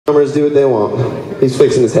Drummers do what they want. He's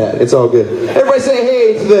fixing his hat. It's all good. Everybody say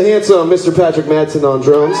hey to the handsome Mr. Patrick Madsen on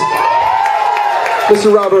drums,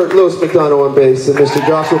 Mr. Robert Lewis McDonough on bass, and Mr.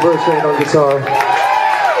 Joshua Bertrand on guitar.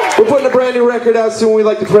 We're putting a brand new record out soon. We'd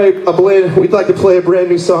like to play a brand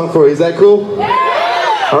new song for you. Is that cool?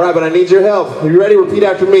 Yeah. All right, but I need your help. Are you ready? Repeat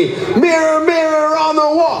after me. Mirror, mirror on the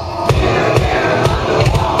wall.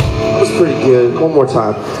 That was pretty good. One more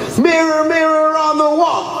time. Mirror, mirror on the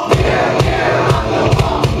wall.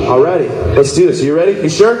 Alrighty, let's do this. Are you ready? You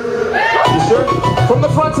sure? You sure? From the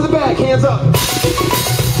front to the back, hands up.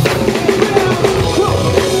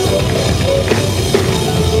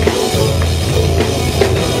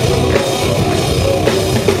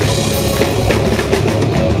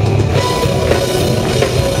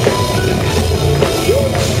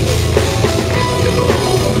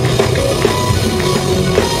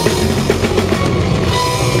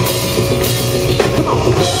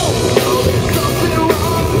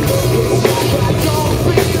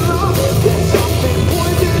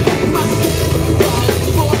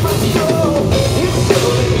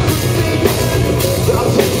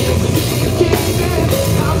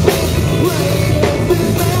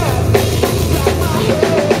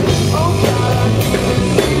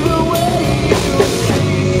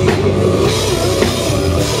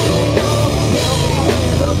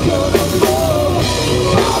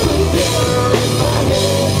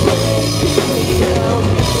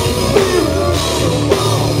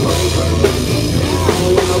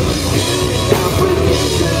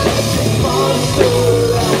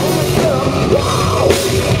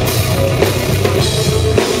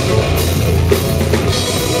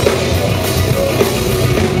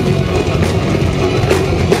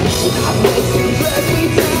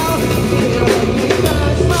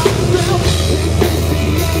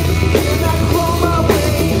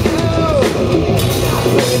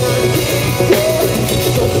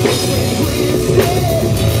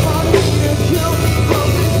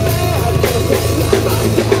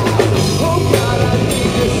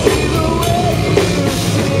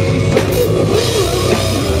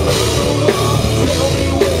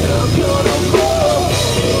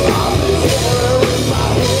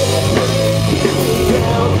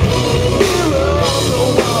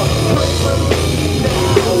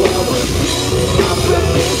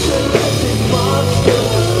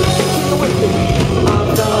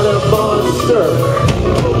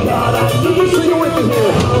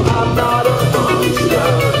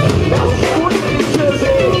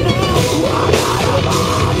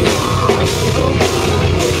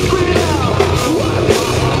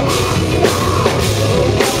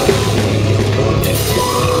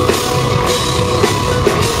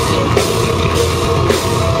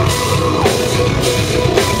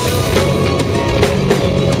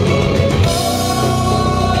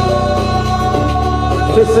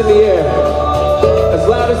 Fists in the air, as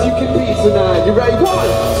loud as you can be tonight. You ready? 1,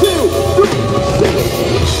 2, 3, sing it.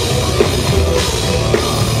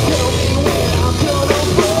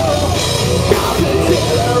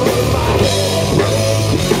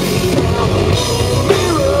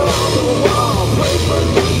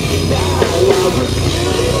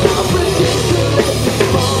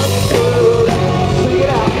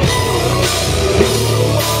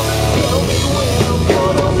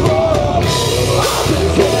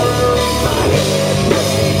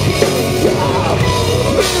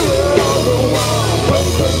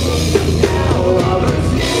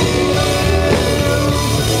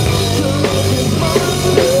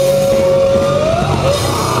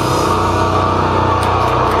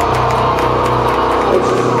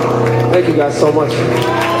 Thank you guys so much.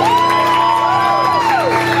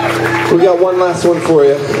 We got one last one for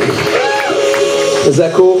you. Is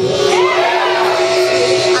that cool?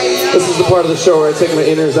 This is the part of the show where I take my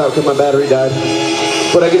inners out because my battery died.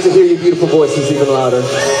 But I get to hear your beautiful voices even louder.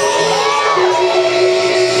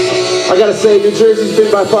 I gotta say, New Jersey's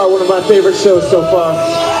been by far one of my favorite shows so far.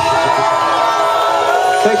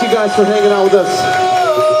 Thank you guys for hanging out with us.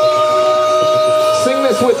 Sing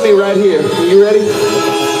this with me right here. Are you ready?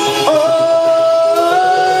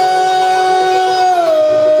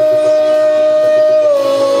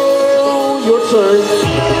 Your turn.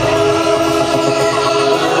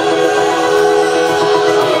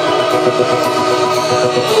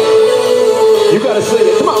 You gotta sing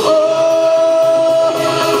it. Come on.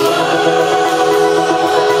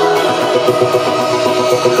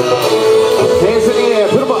 Hands in the air.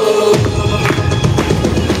 Put them up.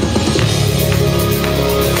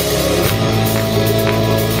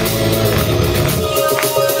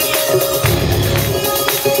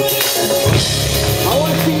 I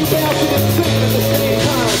want to see you bouncing and singing at the same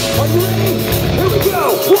time. Are you ready? Here we go.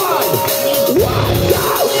 One, go,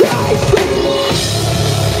 go.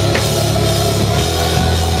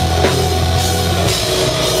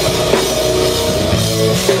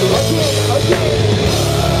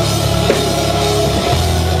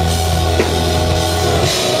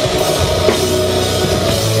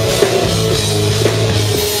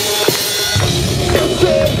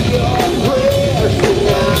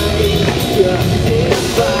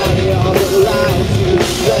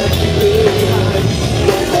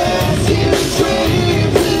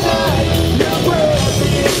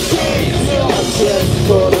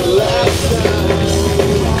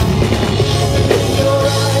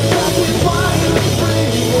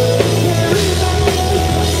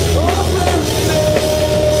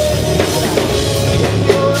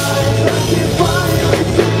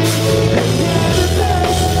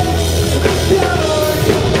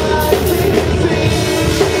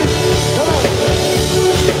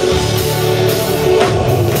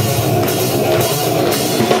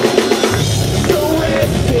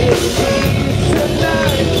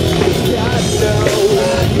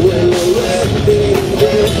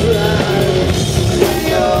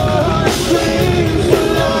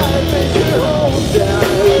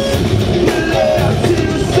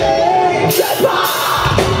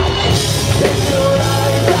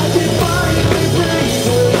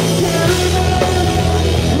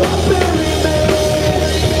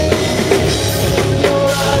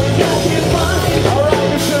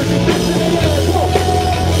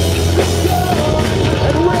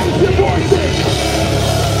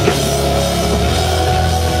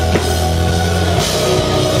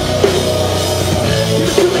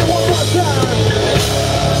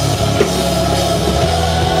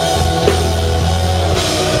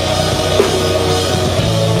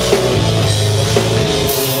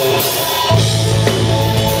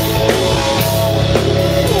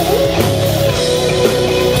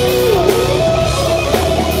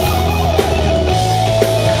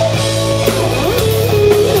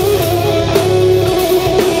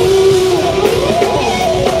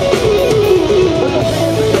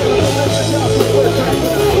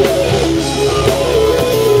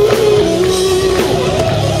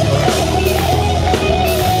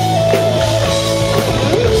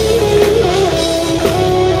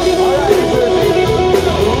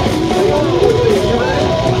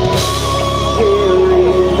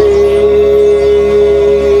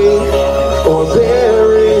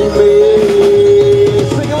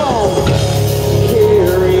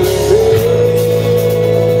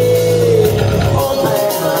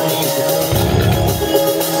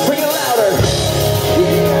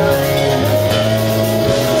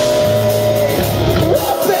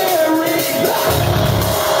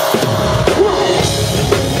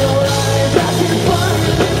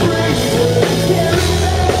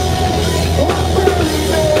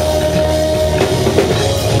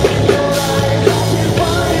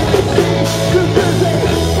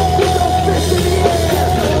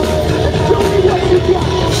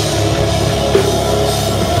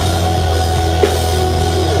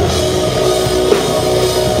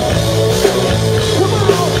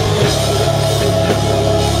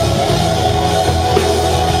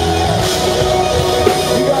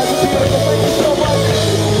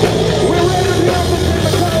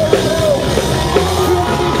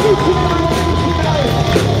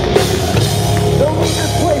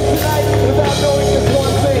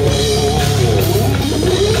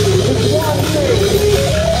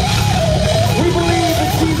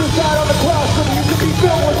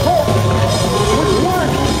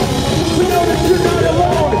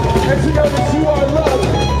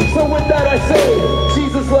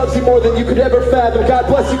 you more than you could ever fathom. God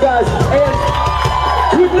bless you guys,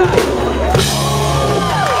 and good night.